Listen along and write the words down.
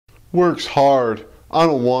Work's hard. I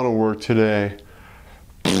don't want to work today.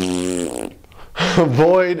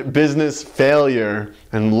 Avoid business failure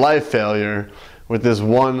and life failure with this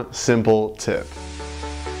one simple tip.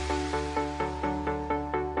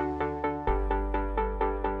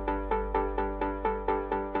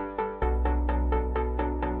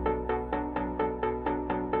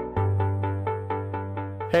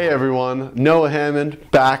 Hey everyone, Noah Hammond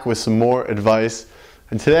back with some more advice.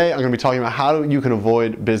 And today I'm going to be talking about how you can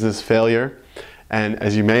avoid business failure. And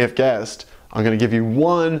as you may have guessed, I'm going to give you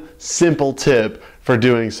one simple tip for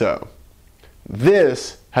doing so.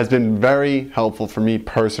 This has been very helpful for me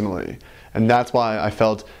personally, and that's why I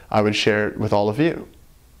felt I would share it with all of you.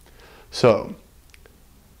 So,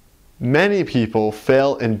 many people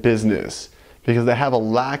fail in business because they have a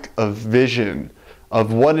lack of vision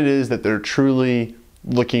of what it is that they're truly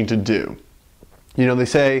looking to do. You know, they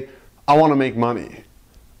say, I want to make money.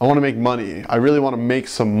 I want to make money. I really want to make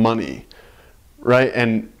some money, right?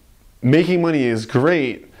 And making money is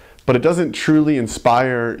great, but it doesn't truly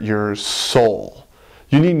inspire your soul.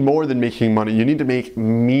 You need more than making money. You need to make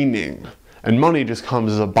meaning, and money just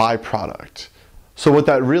comes as a byproduct. So what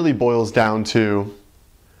that really boils down to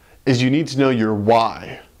is you need to know your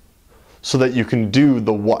why so that you can do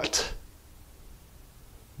the what.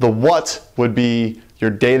 The what would be your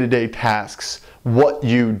day-to-day tasks, what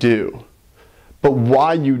you do. But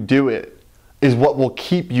why you do it is what will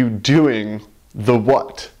keep you doing the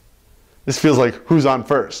what. This feels like who's on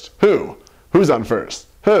first? Who? Who's on first?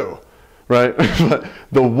 Who? Right? But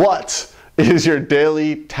the what is your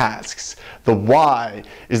daily tasks. The why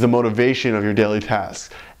is the motivation of your daily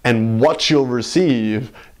tasks. And what you'll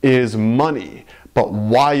receive is money. But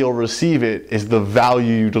why you'll receive it is the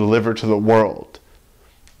value you deliver to the world.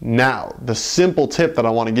 Now, the simple tip that I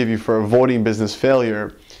want to give you for avoiding business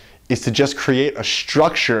failure is to just create a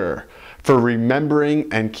structure for remembering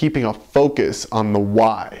and keeping a focus on the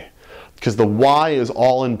why. Because the why is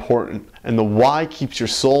all important, and the why keeps your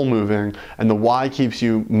soul moving, and the why keeps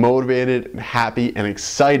you motivated and happy and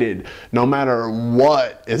excited no matter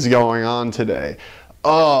what is going on today.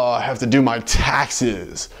 Oh, I have to do my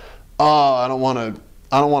taxes. Oh, I don't want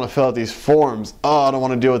to fill out these forms. Oh, I don't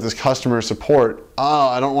want to deal with this customer support. Oh,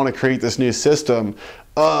 I don't want to create this new system.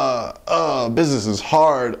 Business is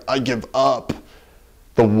hard. I give up.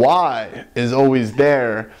 The why is always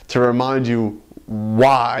there to remind you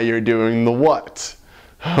why you're doing the what.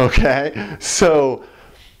 Okay? So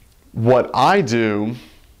what I do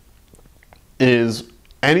is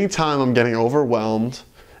anytime I'm getting overwhelmed,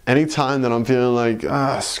 anytime that I'm feeling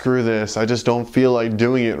like, screw this, I just don't feel like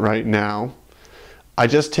doing it right now, I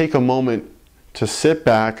just take a moment to sit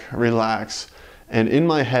back, relax, and in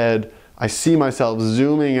my head, I see myself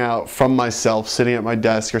zooming out from myself, sitting at my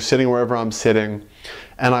desk or sitting wherever I'm sitting,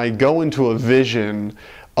 and I go into a vision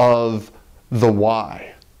of the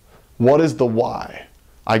why. What is the why?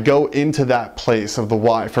 I go into that place of the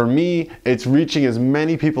why. For me, it's reaching as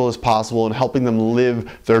many people as possible and helping them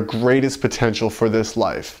live their greatest potential for this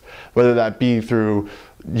life, whether that be through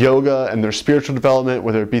yoga and their spiritual development,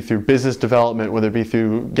 whether it be through business development, whether it be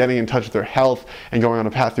through getting in touch with their health and going on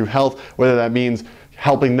a path through health, whether that means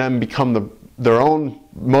helping them become their own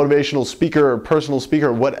motivational speaker or personal speaker,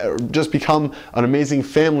 or just become an amazing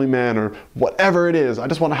family man or whatever it is. I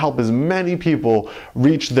just want to help as many people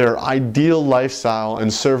reach their ideal lifestyle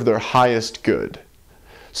and serve their highest good.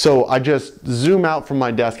 So I just zoom out from my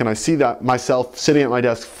desk and I see that myself sitting at my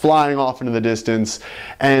desk flying off into the distance,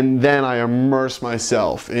 and then I immerse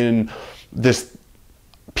myself in this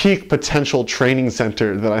peak potential training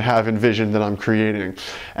center that I have envisioned that I'm creating.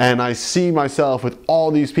 And I see myself with all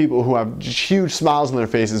these people who have huge smiles on their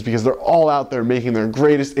faces because they're all out there making their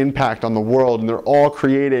greatest impact on the world, and they're all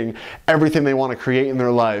creating everything they want to create in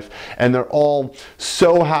their life. And they're all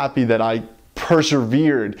so happy that I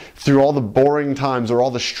persevered through all the boring times or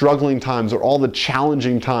all the struggling times or all the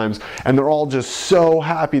challenging times, and they're all just so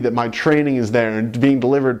happy that my training is there and being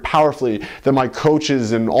delivered powerfully, that my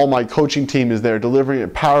coaches and all my coaching team is there delivering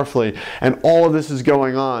it powerfully, and all of this is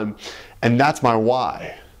going on, and that's my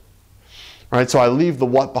why. Right? So I leave the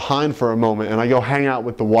what behind for a moment and I go hang out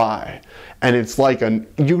with the why, and it's like a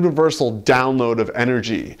universal download of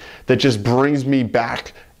energy that just brings me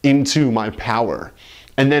back into my power.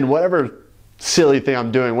 And then whatever silly thing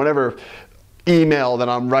I'm doing, whatever email that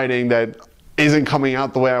I'm writing that isn't coming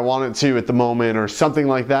out the way I want it to at the moment or something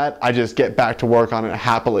like that, I just get back to work on it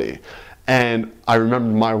happily. And I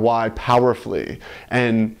remember my why powerfully.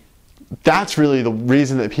 And that's really the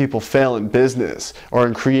reason that people fail in business or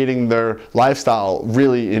in creating their lifestyle,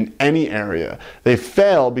 really in any area. They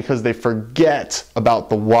fail because they forget about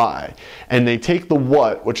the why, and they take the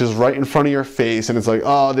what, which is right in front of your face, and it's like,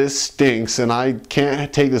 oh, this stinks and I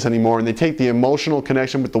can't take this anymore, and they take the emotional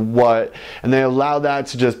connection with the what and they allow that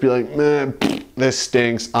to just be like, man, this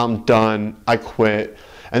stinks, I'm done, I quit.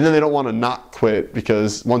 And then they don't want to not quit,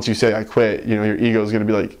 because once you say I quit, you know, your ego is going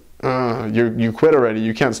to be like, you quit already,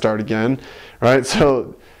 you can't start again, right?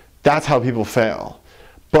 So that's how people fail.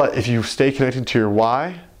 But if you stay connected to your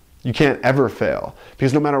why, you can't ever fail,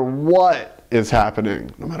 because no matter what is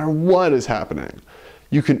happening,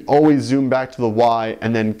 you can always zoom back to the why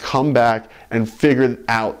and then come back and figure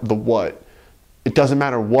out the what. It doesn't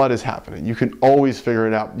matter what is happening. You can always figure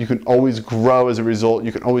it out. You can always grow as a result.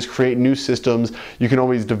 You can always create new systems. You can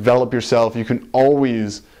always develop yourself. You can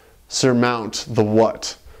always surmount the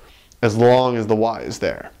what, as long as the why is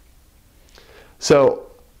there.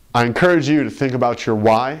 So I encourage you to think about your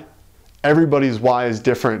why. Everybody's why is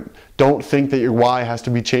different. Don't think that your why has to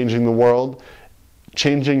be changing the world.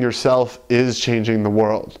 Changing yourself is changing the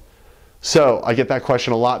world. So I get that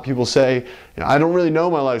question a lot. People say, I don't really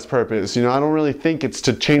know my life's purpose. I don't really think it's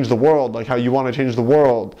to change the world like how you want to change the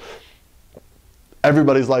world.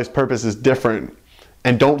 Everybody's life's purpose is different.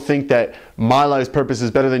 And don't think that my life's purpose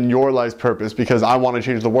is better than your life's purpose because I want to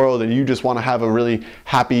change the world and you just want to have a really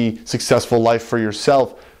happy, successful life for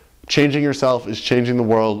yourself. Changing yourself is changing the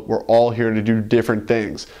world. We're all here to do different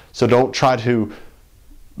things. So don't try to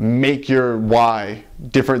make your why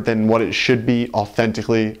different than what it should be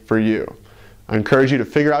authentically for you. I encourage you to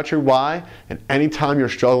figure out your why, and anytime you're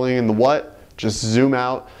struggling in the what, just zoom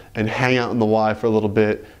out and hang out in the why for a little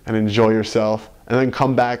bit and enjoy yourself, and then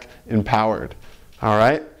come back empowered. All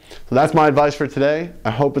right? So that's my advice for today. I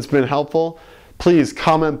hope it's been helpful. Please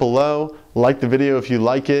comment below, like the video if you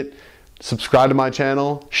like it, subscribe to my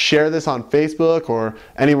channel, share this on Facebook or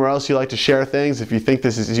anywhere else you like to share things if you think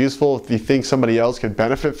this is useful, if you think somebody else could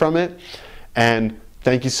benefit from it. And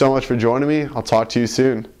thank you so much for joining me. I'll talk to you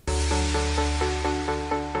soon.